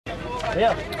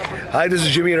Hi, this is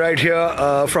Jimmy right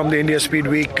here from the India Speed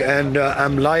Week, and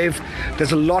I'm live.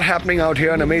 There's a lot happening out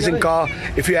here, an amazing car.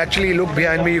 If you actually look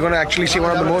behind me, you're going to actually see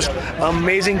one of the most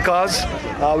amazing cars,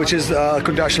 which is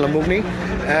Countach Lamborghini.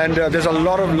 And there's a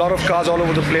lot of cars all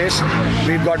over the place.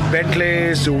 We've got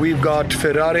Bentleys, we've got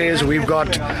Ferraris, we've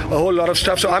got a whole lot of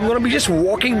stuff. So I'm going to be just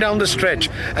walking down the stretch,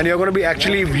 and you're going to be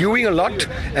actually viewing a lot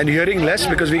and hearing less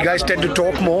because we guys tend to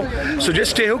talk more. So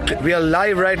just stay hooked. We are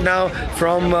live right now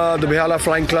from the Behala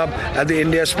Flying Club at the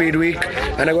India Speed Week,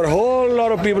 and I've got a whole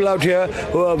lot of people out here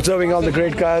who are observing all the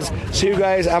great cars. See you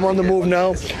guys. I'm on the move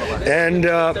now, and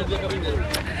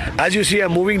as you see,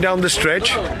 I'm moving down the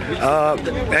stretch,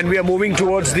 and we are moving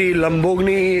towards the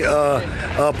Lamborghini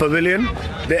pavilion.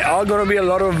 There are going to be a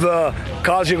lot of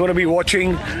cars you're going to be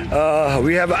watching.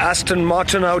 We have Aston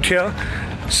Martin out here,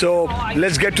 so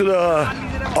let's get to the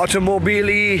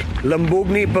Automobili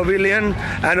Lamborghini pavilion.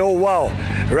 And oh wow,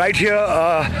 right here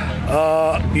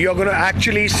you're going to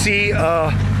actually see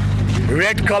a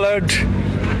red colored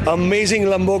amazing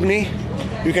Lamborghini.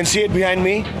 You can see it behind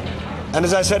me. And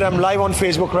as I said, I'm live on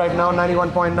Facebook right now,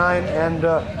 91.9, and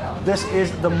this is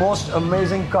the most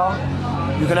amazing car.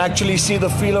 You can actually see the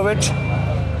feel of it.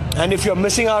 And if you're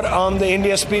missing out on the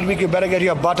India Speed Week, you better get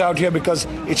your butt out here because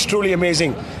it's truly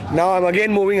amazing. Now I'm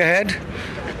again moving ahead,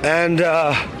 and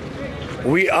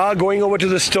we are going over to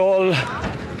the stall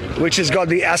which has got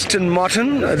the Aston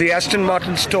Martin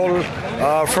stall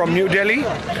from New Delhi.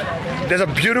 There's a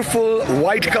beautiful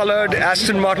white-colored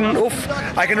Aston Martin. Oof!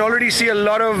 I can already see a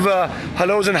lot of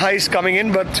hellos and highs coming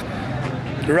in. But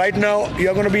right now,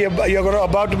 you're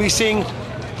about to be seeing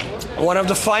one of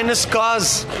the finest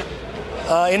cars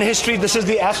in history. This is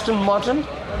the Aston Martin,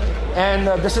 and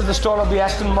this is the stall of the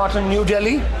Aston Martin, New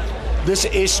Delhi. This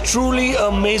is truly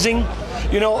amazing.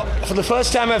 You know, for the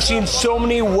first time, I've seen so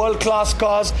many world-class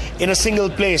cars in a single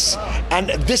place,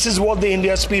 and this is what the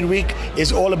India Speed Week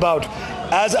is all about.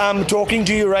 As I'm talking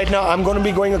to you right now, I'm going to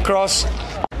be going across.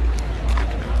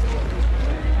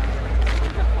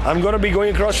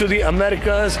 To the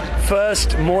America's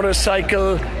first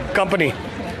motorcycle company,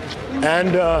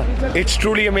 and it's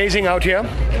truly amazing out here.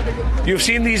 You've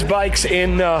seen these bikes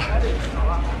in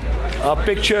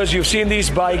pictures. You've seen these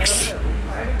bikes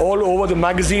all over the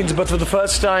magazines, but for the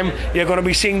first time, you're going to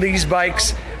be seeing these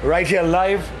bikes right here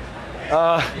live.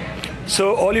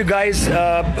 So all you guys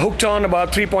hooked on,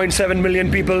 about 3.7 million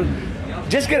people,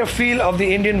 just get a feel of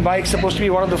the Indian bike. Supposed to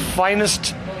be one of the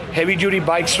finest heavy-duty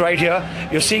bikes right here.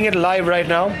 You're seeing it live right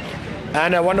now,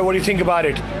 and I wonder what you think about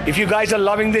it. If you guys are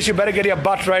loving this, you better get your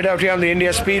butt right out here on the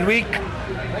India Speed Week.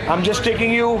 I'm just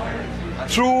taking you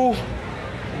through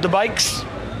the bikes.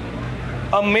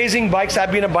 Amazing bikes.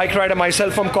 I've been a bike rider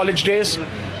myself from college days.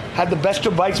 Had the best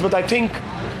of bikes, but I think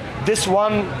this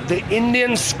one, the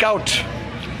Indian Scout,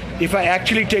 if I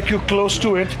actually take you close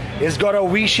to it, it's got a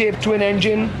V-shaped twin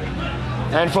engine,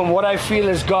 and from what I feel,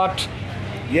 it's got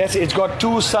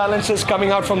two silencers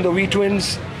coming out from the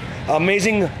V-twins.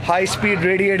 Amazing high-speed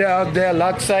radiator out there,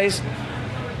 large size.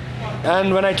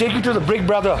 And when I take you to the Big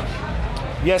Brother,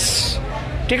 yes,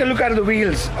 take a look at the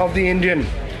wheels of the Indian.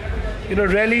 You know,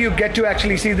 rarely you get to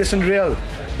actually see this in real,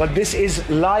 but this is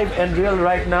live and real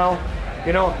right now,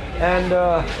 you know, and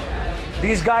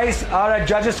these guys are at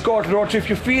Judges Court Road, so if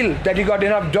you feel that you got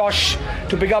enough dosh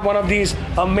to pick up one of these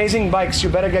amazing bikes, you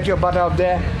better get your butt out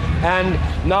there. And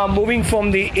now moving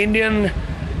from the Indian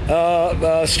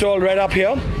stall right up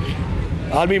here,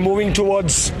 I'll be moving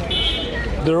towards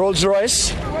the Rolls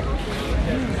Royce.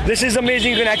 This is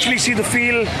amazing. You can actually see the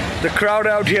feel, the crowd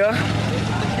out here.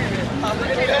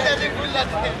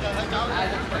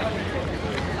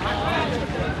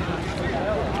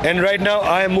 And right now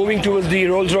I am moving towards the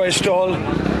Rolls-Royce stall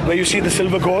where you see the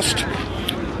Silver Ghost.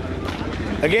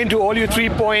 Again, to all you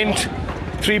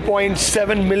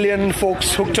 3.7 million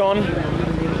folks hooked on,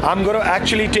 I'm going to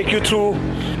actually take you through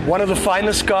one of the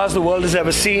finest cars the world has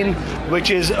ever seen, which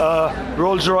is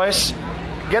Rolls-Royce.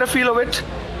 Get a feel of it.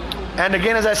 And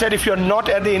again, as I said, if you're not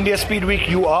at the India Speed Week,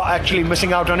 you are actually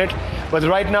missing out on it. But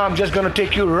right now, I'm just going to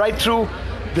take you right through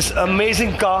this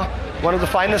amazing car, one of the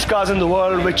finest cars in the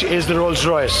world, which is the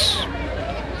Rolls-Royce.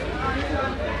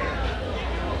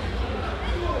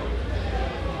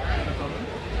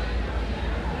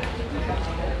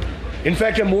 In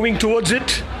fact, I'm moving towards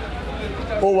it.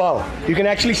 Oh wow, you can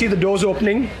actually see the doors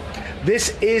opening.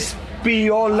 This is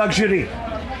pure luxury.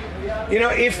 You know,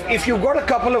 if you've got a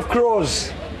couple of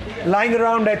crores lying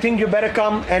around, I think you better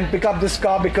come and pick up this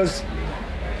car, because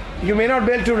you may not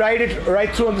be able to ride it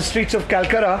right through on the streets of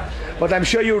Calcutta, but I'm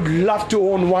sure you'd love to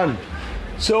own one.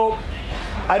 So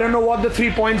I don't know what the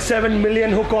 3.7 million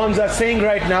hook-ons are saying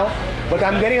right now, but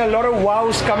I'm getting a lot of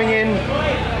wows coming in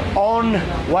on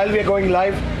fun while we are going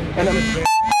live. And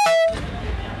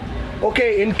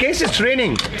okay, in case it's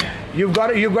raining, you've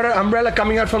got an umbrella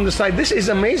coming out from the side. This is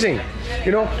amazing.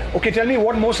 You know. Okay, tell me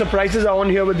what more surprises are on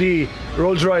here with the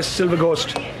Rolls-Royce Silver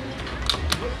Ghost.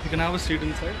 You can have a seat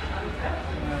inside.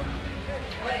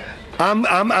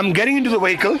 I'm getting into the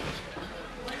vehicle.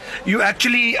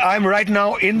 I'm right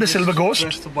now in the Silver Ghost.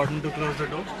 Press the button to close the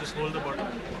door. Just hold the button.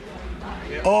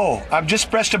 Oh, I've just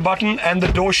pressed a button and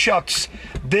the door shuts.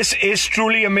 This is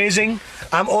truly amazing.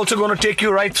 I'm also going to take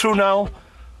you right through now.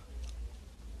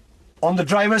 On the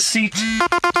driver's seat, you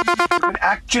can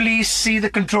actually see the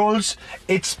controls.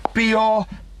 It's pure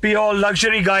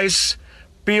luxury, guys.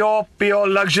 Pure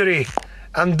luxury.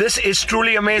 And this is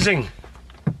truly amazing.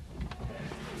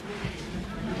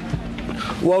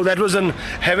 Wow, that was an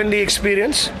heavenly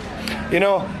experience. You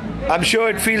know, I'm sure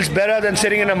it feels better than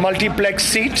sitting in a multiplex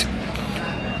seat.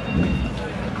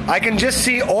 I can just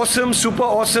see awesome, super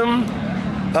awesome.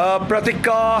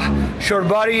 Pratika,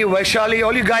 Shorbari, Vaishali,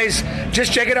 all you guys,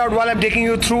 just check it out while I'm taking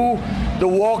you through the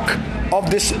walk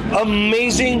of this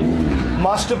amazing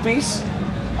masterpiece.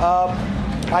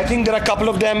 I think there are a couple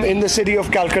of them in the city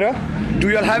of Calcutta. Do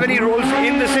you all have any roles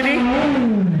in the city?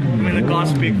 The car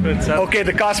speaks for itself. Okay,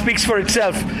 the car speaks for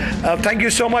itself. Thank you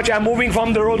so much. I'm moving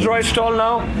from the Rolls-Royce stall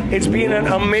now. It's been an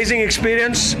amazing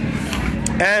experience.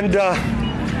 And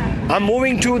I'm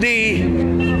moving to the...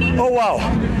 Oh, wow.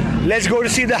 Let's go to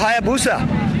see the Hayabusa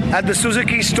at the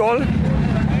Suzuki stall.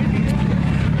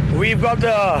 We've got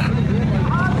the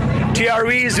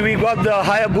TRVs, we've got the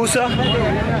Hayabusa.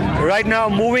 Right now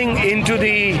moving into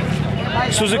the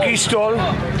Suzuki stall.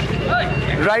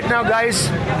 Right now, guys,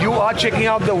 you are checking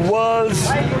out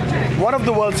one of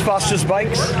the world's fastest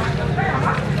bikes.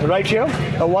 Right here,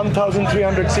 a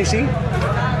 1300cc.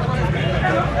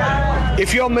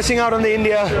 If you're missing out on the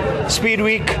India Speed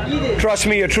Week, trust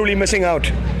me, you're truly missing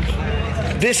out.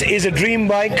 This is a dream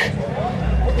bike.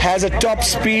 Has a top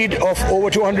speed of over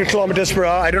 200 kilometers per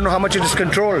hour. I don't know how much it is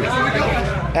controlled.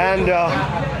 And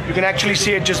you can actually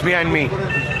see it just behind me.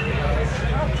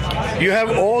 You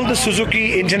have all the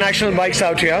Suzuki International bikes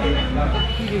out here.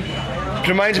 It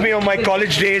reminds me of my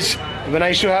college days when I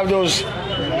used to have those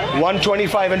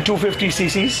 125 and 250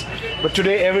 cc's. But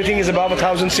today everything is above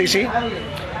 1000 cc.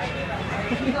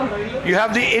 You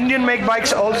have the Indian make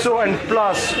bikes also, and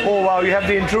plus, oh wow, you have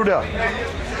the Intruder.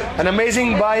 An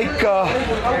amazing bike, a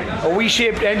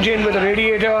V-shaped engine with a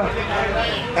radiator.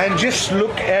 And just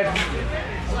look at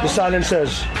the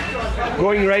silencers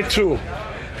going right through.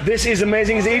 This is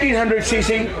amazing. It's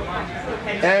 1800cc,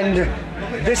 and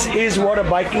this is what a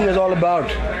biking is all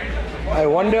about. I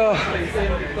wonder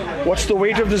what's the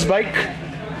weight of this bike?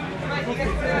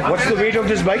 What's the weight of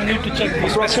this bike?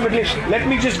 Approximately. Let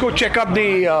me just go check up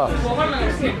the.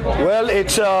 Well,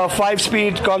 it's a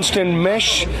 5-speed constant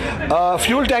mesh.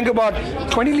 Fuel tank about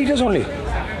 20 liters only,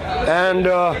 and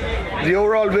the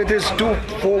overall width is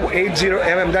 2480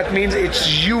 mm. That means it's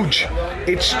huge.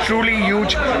 It's truly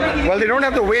huge. Well, they don't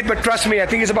have the weight, but trust me, I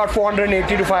think it's about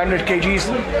 480 to 500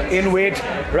 kgs in weight.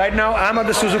 Right now, I'm at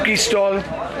the Suzuki stall,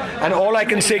 and all I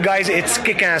can say, guys, it's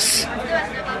kick-ass.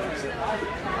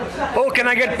 Oh, can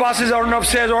I get passes? Arnab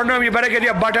says, Arnab, you better get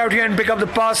your butt out here and pick up the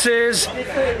passes.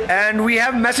 And we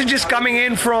have messages coming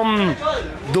in from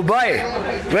Dubai.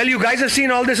 Well, you guys have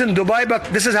seen all this in Dubai, but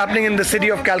this is happening in the city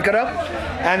of Calcutta.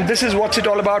 And this is what's it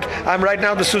all about. I'm right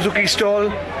now at the Suzuki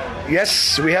stall.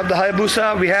 Yes, we have the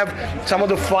Hayabusa. We have some of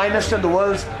the finest and the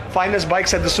world's finest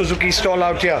bikes at the Suzuki stall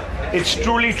out here. It's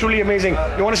truly, truly amazing.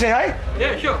 You want to say hi?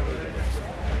 Yeah, sure.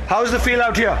 How's the feel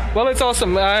out here? Well, it's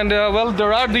awesome. And well,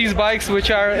 there are these bikes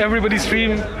which are everybody's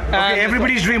dream. Okay,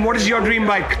 everybody's dream. What is your dream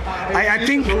bike? I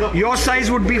think your size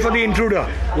would be for the Intruder.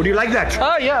 Would you like that?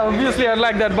 Yeah, obviously I'd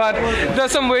like that, but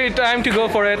there's some time to go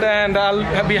for it, and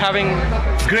I'll be having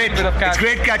great. a bit of cash. It's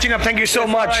great catching up. Thank you so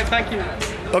much. All right, thank you.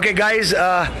 Okay, guys,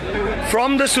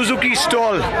 from the Suzuki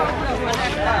stall,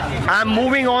 I'm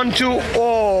moving on to,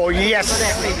 oh yes,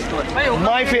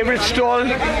 my favorite stall.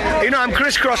 You know, I'm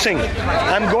crisscrossing.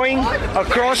 I'm going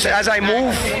across as I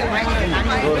move,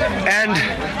 and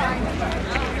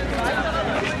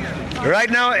right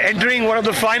now entering one of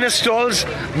the finest stalls,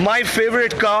 my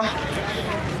favorite car.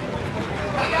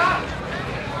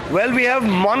 Well, we have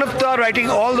Manavta writing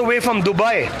all the way from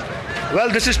Dubai. Well,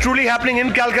 this is truly happening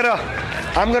in Calcutta.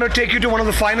 I'm going to take you to one of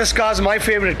the finest cars, my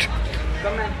favorite.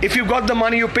 If you've got the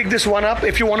money, you pick this one up.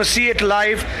 If you want to see it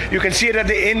live, you can see it at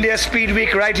the India Speed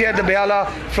Week right here at the Beala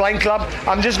Flying Club.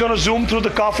 I'm just going to zoom through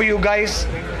the car for you guys.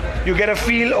 You get a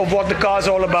feel of what the car is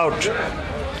all about.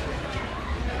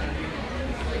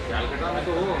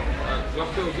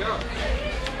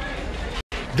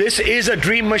 This is a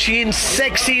dream machine,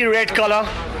 sexy red color.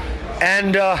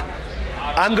 And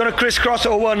I'm going to crisscross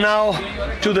over now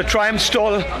to the Triumph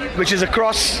stall, which is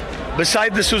across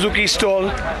beside the Suzuki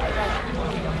stall.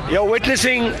 You're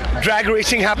witnessing drag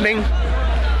racing happening.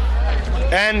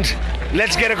 And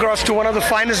let's get across to one of the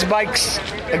finest bikes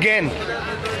again.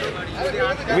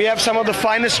 We have some of the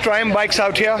finest Triumph bikes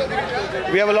out here.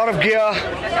 We have a lot of gear.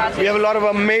 We have a lot of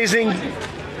amazing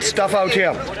stuff out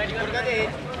here.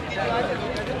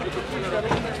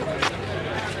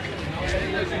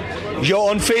 You're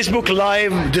on Facebook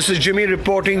Live. This is Jimmy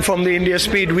reporting from the India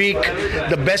Speed Week.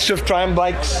 The best of Triumph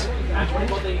bikes.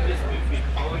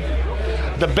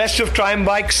 The best of Triumph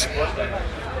bikes.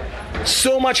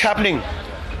 So much happening.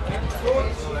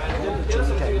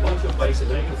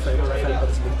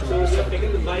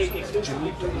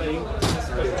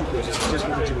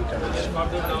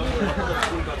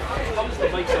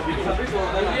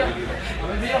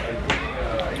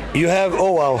 You have,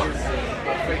 oh wow.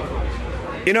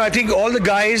 You know, I think all the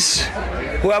guys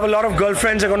who have a lot of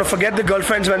girlfriends are going to forget the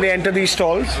girlfriends when they enter these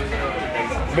stalls,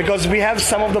 because we have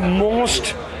some of the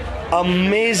most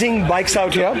amazing bikes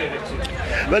out here.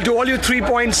 Well, to all you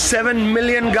 3.7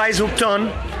 million guys hooked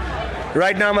on,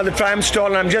 right now I'm at the Triumph stall,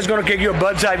 and I'm just going to give you a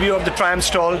bird's eye view of the Triumph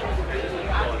stall.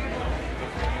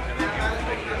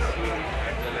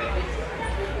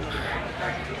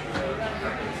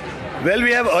 Well,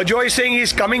 we have Ajoy saying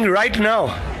he's coming right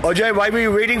now. Ajoy, why were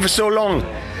you waiting for so long?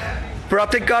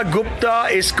 Pratika Gupta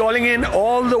is calling in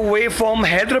all the way from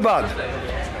Hyderabad,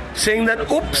 saying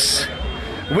that, oops,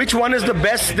 which one is the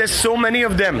best? There's so many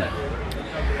of them.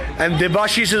 And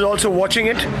Debashish is also watching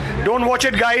it. Don't watch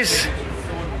it, guys.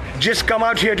 Just come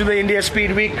out here to the India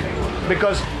Speed Week,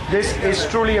 because this is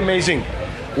truly amazing.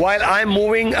 While I'm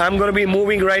moving, I'm going to be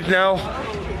moving right now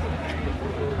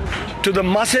to the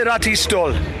Maserati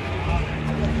stall.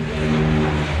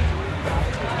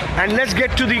 And let's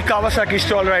get to the Kawasaki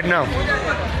stall right now.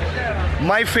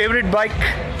 My favorite bike,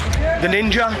 the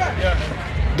Ninja.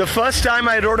 The first time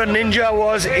I rode a Ninja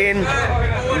was in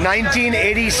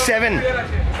 1987.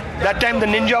 That time the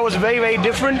Ninja was very, very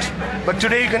different. But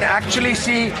today you can actually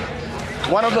see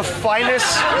one of the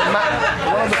finest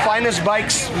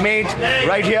bikes made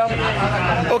right here.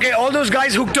 Okay, all those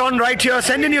guys hooked on right here,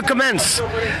 send in your comments.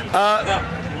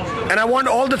 And I want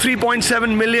all the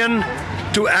 3.7 million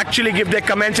to actually give their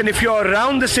comments. And if you're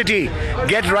around the city,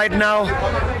 get right now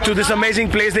to this amazing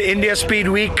place, the India Speed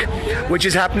Week, which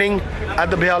is happening at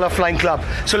the Behala Flying Club.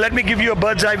 So let me give you a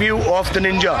bird's eye view of the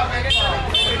Ninja.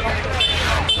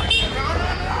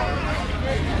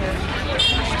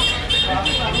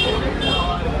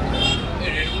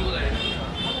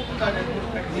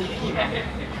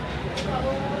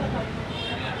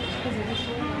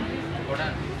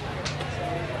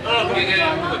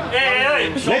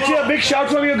 Let's hear a big shout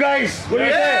from you guys. What do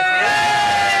you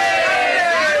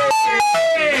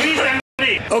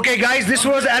say? Okay, guys, this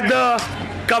was at the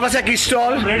Kawasaki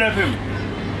stall.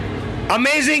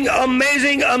 Amazing,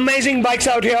 amazing, amazing bikes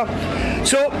out here.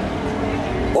 So,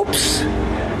 oops.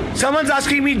 Someone's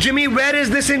asking me, Jimmy, where is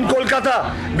this in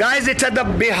Kolkata? Guys, it's at the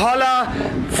Behala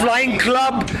Flying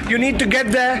Club. You need to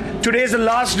get there. Today is the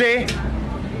last day.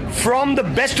 From the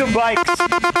best of bikes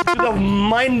to the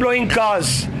mind-blowing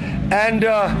cars. And,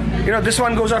 you know, this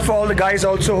one goes out for all the guys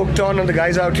also hooked on and the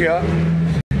guys out here.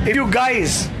 If you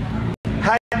guys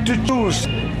had to choose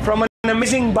from an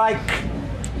amazing bike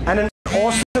and an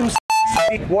awesome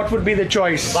bike, what would be the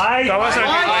choice? Bike.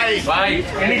 Kawasaki. Bike.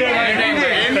 Anytime.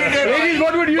 Ladies,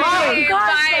 what would you say?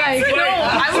 Bike.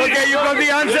 Okay, you got the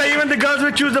answer. Even the girls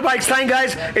would choose the bikes. Thank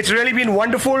guys. It's really been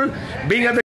wonderful being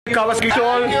at the Kawasaki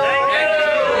stall.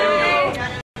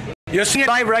 You're seeing it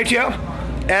live right here,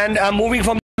 and I'm moving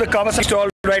from the Kawasaki stall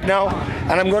right now,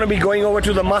 and I'm going to be going over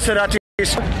to the Maserati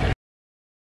stall.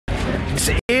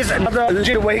 This is another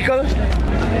legit vehicle.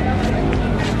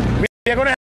 We are going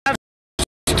to have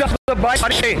stuff for the bike,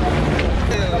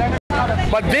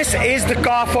 but this is the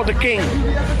car for the king.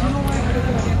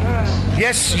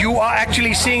 Yes, you are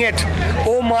actually seeing it.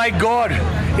 Oh my God,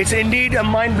 it's indeed a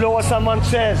mind blower, someone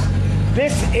says.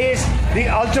 This is the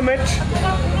ultimate.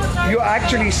 You're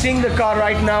actually seeing the car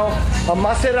right now, a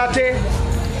Maserati.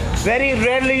 Very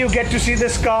rarely you get to see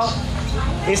this car.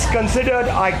 It's considered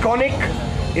iconic.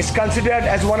 It's considered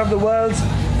as one of the world's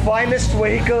finest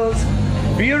vehicles.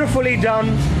 Beautifully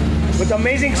done, with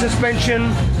amazing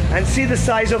suspension, and see the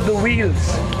size of the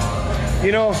wheels.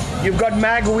 You know, you've got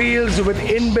mag wheels with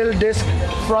inbuilt disc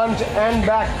front and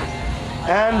back.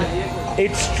 And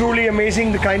it's truly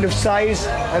amazing the kind of size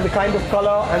and the kind of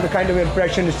color and the kind of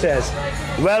impression it says.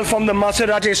 Well, from the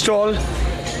Maserati stall,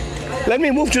 let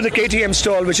me move to the KTM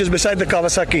stall, which is beside the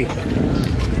Kawasaki.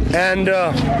 And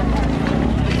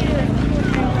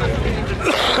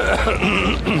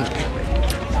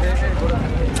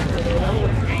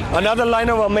Another line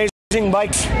of amazing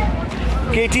bikes.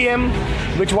 KTM,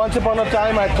 which once upon a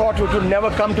time I thought it would never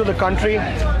come to the country,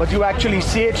 but you actually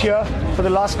see it here for the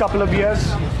last couple of years.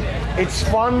 It's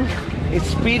fun, it's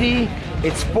speedy,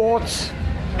 it's sports,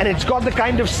 and it's got the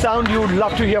kind of sound you would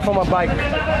love to hear from a bike.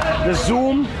 The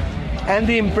zoom and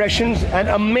the impressions and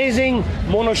amazing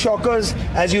monoshockers,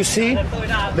 as you see,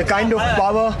 the kind of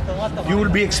power you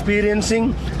will be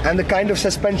experiencing and the kind of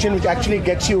suspension which actually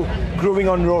gets you grooving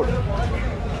on road.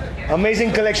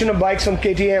 Amazing collection of bikes from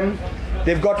KTM.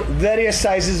 They've got various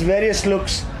sizes, various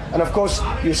looks, and of course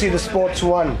you see the Sports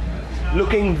One,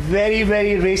 looking very,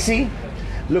 very racy,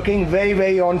 looking very,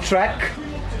 very on track,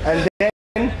 and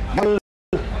then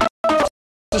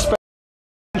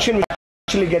suspension which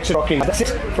actually gets you rocking. That's it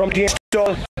from KTM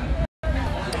stall.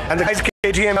 And the guys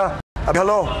KTM are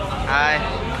hello. Hi.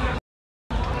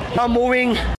 Now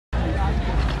moving,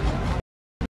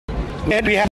 and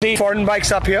we have the foreign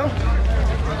bikes up here.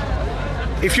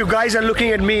 If you guys are looking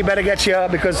at me, better get here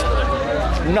because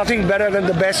nothing better than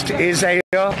the best is here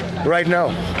right now.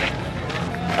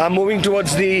 I'm moving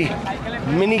towards the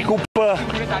Mini Cooper.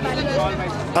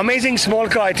 Amazing small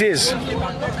car it is.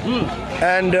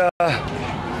 And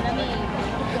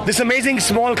this amazing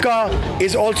small car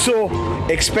is also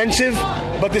expensive,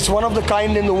 but it's one of the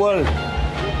kind in the world.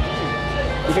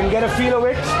 You can get a feel of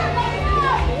it.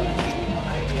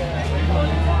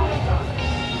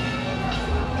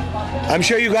 I'm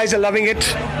sure you guys are loving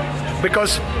it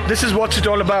because this is what it's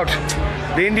all about.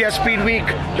 The India Speed Week,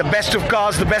 the best of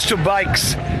cars, the best of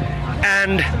bikes.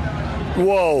 And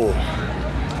whoa,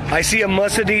 I see a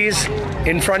Mercedes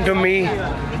in front of me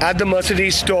at the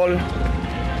Mercedes stall.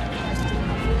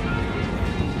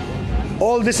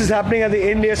 All this is happening at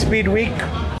the India Speed Week.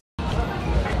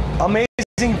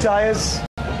 Amazing tires,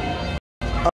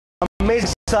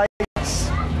 amazing sights.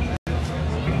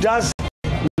 It does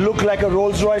look like a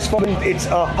Rolls Royce. It's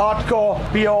a hardcore,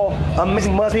 pure,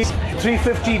 amazing Mercedes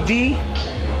 350D,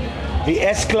 the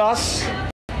S-Class.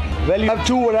 Well, you have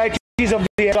two varieties of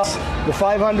the S-Class, the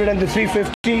 500 and the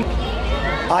 350.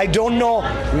 I don't know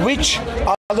which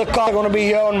other car are going to be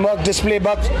here on Merc display,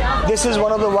 but this is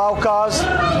one of the wow cars.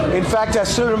 In fact, I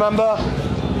still remember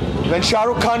when Shah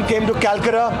Rukh Khan came to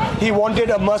Calcutta, he wanted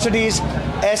a Mercedes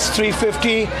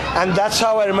S350, and that's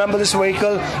how I remember this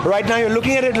vehicle. Right now, you're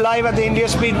looking at it live at the India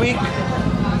Speed Week.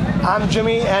 I'm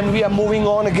Jimmy, and we are moving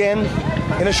on again.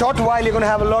 In a short while, you're going to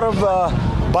have a lot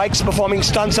of bikes performing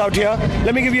stunts out here.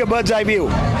 Let me give you a bird's eye view.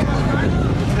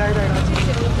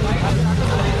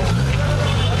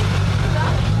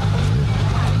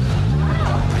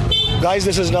 Guys,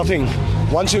 this is nothing.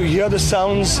 Once you hear the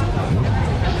sounds,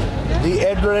 the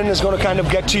adrenaline is going to kind of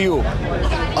get to you.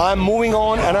 I'm moving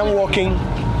on and I'm walking.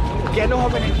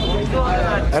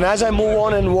 And as I move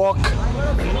on and walk,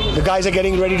 the guys are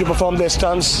getting ready to perform their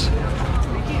stunts.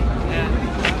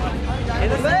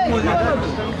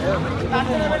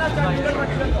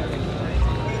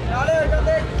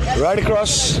 Right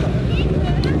across,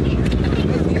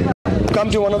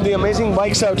 come to one of the amazing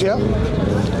bikes out here,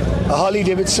 a Harley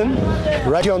Davidson,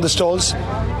 right here on the stalls.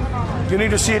 You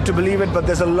need to see it to believe it, but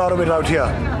there's a lot of it out here.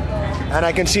 And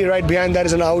I can see right behind that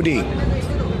is an Audi.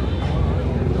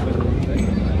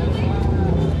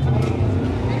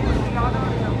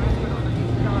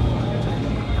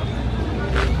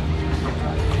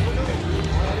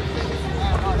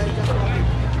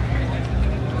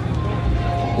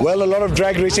 Well, a lot of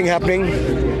drag racing happening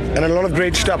and a lot of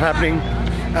great stuff happening.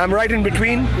 I'm right in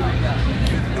between.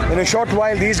 In a short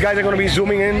while, these guys are going to be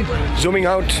zooming in, zooming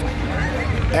out.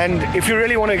 And if you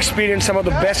really want to experience some of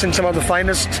the best and some of the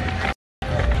finest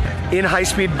in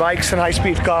high-speed bikes and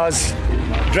high-speed cars,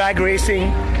 drag racing,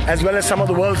 as well as some of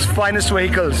the world's finest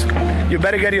vehicles, you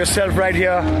better get yourself right here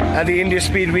at the India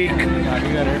Speed Week.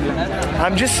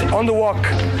 I'm just on the walk,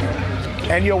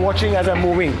 and you're watching as I'm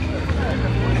moving.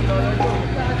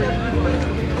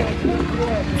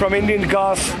 From Indian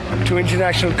cars to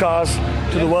international cars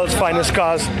to the world's finest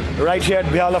cars, right here at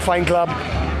Behala Fine Club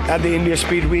at the India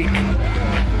Speed Week.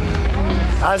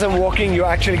 As I'm walking, you're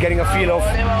actually getting a feel of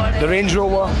the Range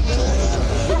Rover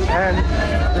and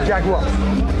the Jaguar.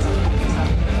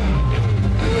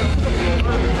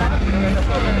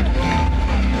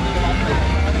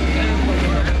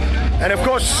 And of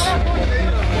course,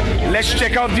 let's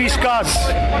check out these cars.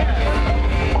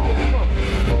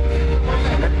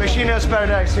 Machiner's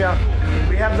Paradise here.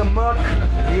 We have the Merc,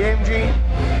 the AMG.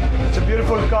 It's a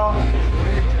beautiful car.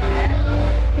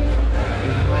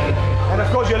 And of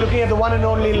course, you're looking at the one and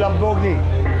only Lamborghini.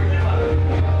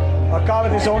 A car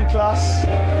with its own class.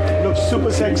 Looks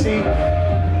super sexy.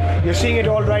 You're seeing it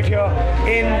all right here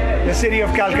in the city of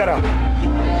Calcutta.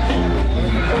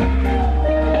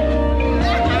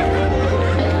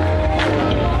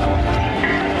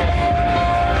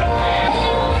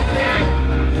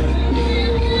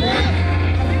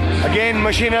 Again,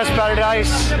 Machina's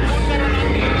Paradise.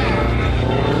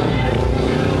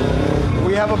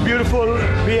 We have a beautiful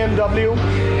BMW.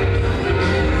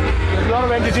 There's a lot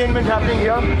of entertainment happening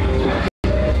here.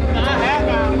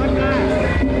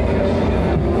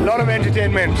 A lot of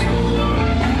entertainment.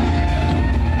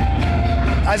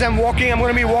 As I'm walking, I'm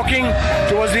going to be walking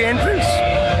towards the entrance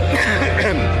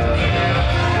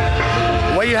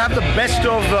where you have the best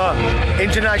of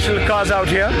international cars out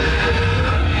here.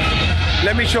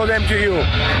 Let me show them to you.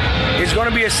 It's going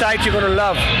to be a sight you're going to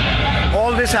love.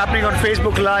 All this happening on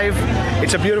Facebook Live.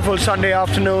 It's a beautiful Sunday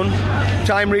afternoon.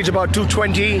 Time reads about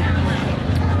 2:20.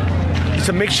 It's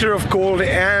a mixture of cold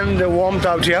and warmth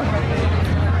out here.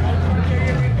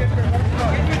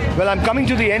 Well, I'm coming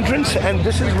to the entrance, and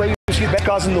this is where you see the best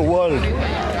cars in the world.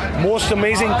 Most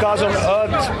amazing cars on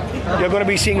earth you're going to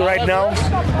be seeing right now.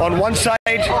 On one side,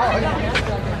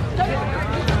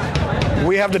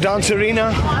 we have the dance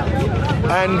arena.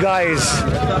 And guys,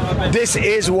 this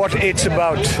is what it's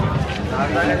about.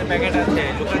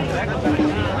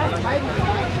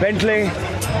 Bentley.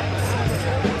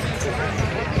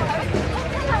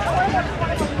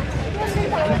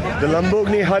 The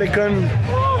Lamborghini Huracan.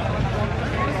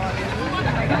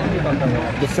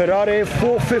 The Ferrari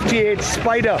 458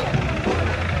 Spider.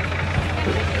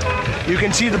 You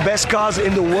can see the best cars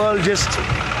in the world just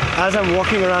as I'm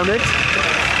walking around it.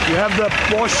 You have the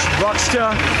Porsche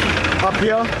Boxster up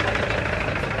here.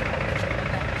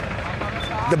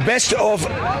 The best of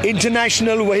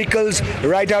international vehicles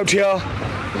right out here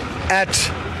at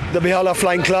the Behala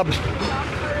Flying Club.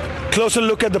 Closer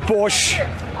look at the Porsche.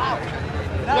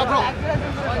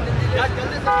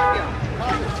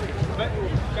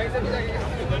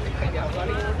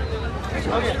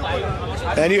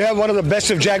 And you have one of the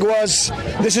best of Jaguars.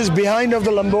 This is behind of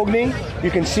the Lamborghini. You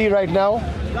can see right now.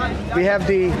 We have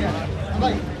the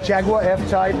Jaguar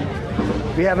F-Type.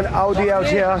 We have an Audi out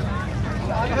here.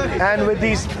 And with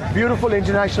these beautiful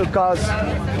international cars,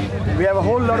 we have a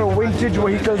whole lot of vintage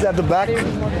vehicles at the back.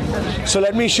 So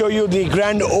let me show you the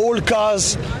grand old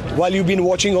cars while you've been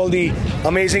watching all the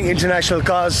amazing international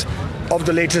cars of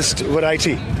the latest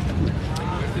variety.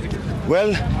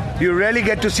 Well, you rarely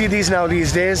get to see these now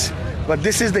these days, but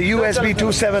this is the USB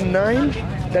 279.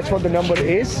 That's what the number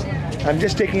is. I'm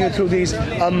just taking you through these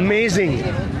amazing,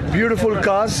 beautiful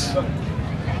cars.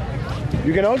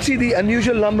 You can also see the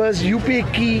unusual numbers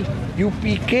UPK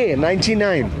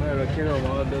 99.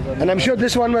 And I'm sure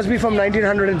this one must be from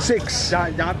 1906.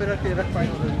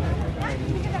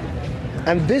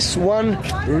 And this one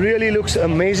really looks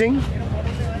amazing.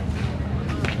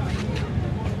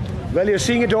 Well, you're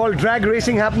seeing it all, drag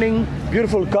racing happening,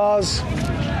 beautiful cars,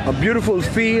 a beautiful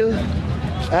feel,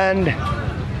 and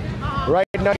right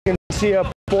now you can see a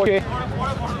Porsche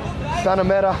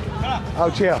Panamera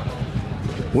out here.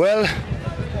 Well,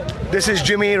 this is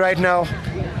Jimmy right now,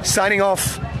 signing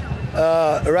off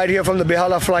right here from the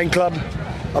Behala Flying Club.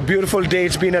 A beautiful day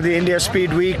it's been at the India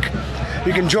Speed Week.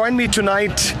 You can join me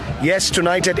tonight, yes,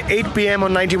 tonight at 8 p.m.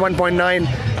 on 91.9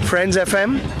 Friends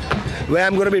FM, where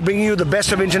I'm going to be bringing you the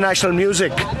best of international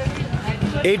music.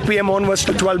 8 p.m. onwards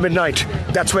to 12 midnight.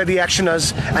 That's where the action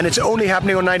is, and it's only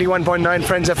happening on 91.9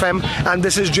 Friends FM. And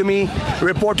this is Jimmy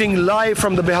reporting live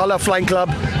from the Behala Flying Club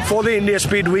for the India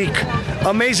Speed Week.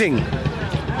 Amazing.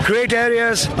 Great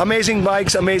areas, amazing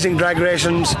bikes, amazing drag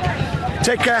races.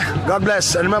 Take care. God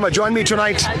bless. And remember, join me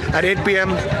tonight at 8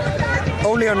 p.m.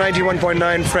 only on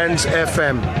 91.9 Friends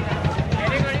FM.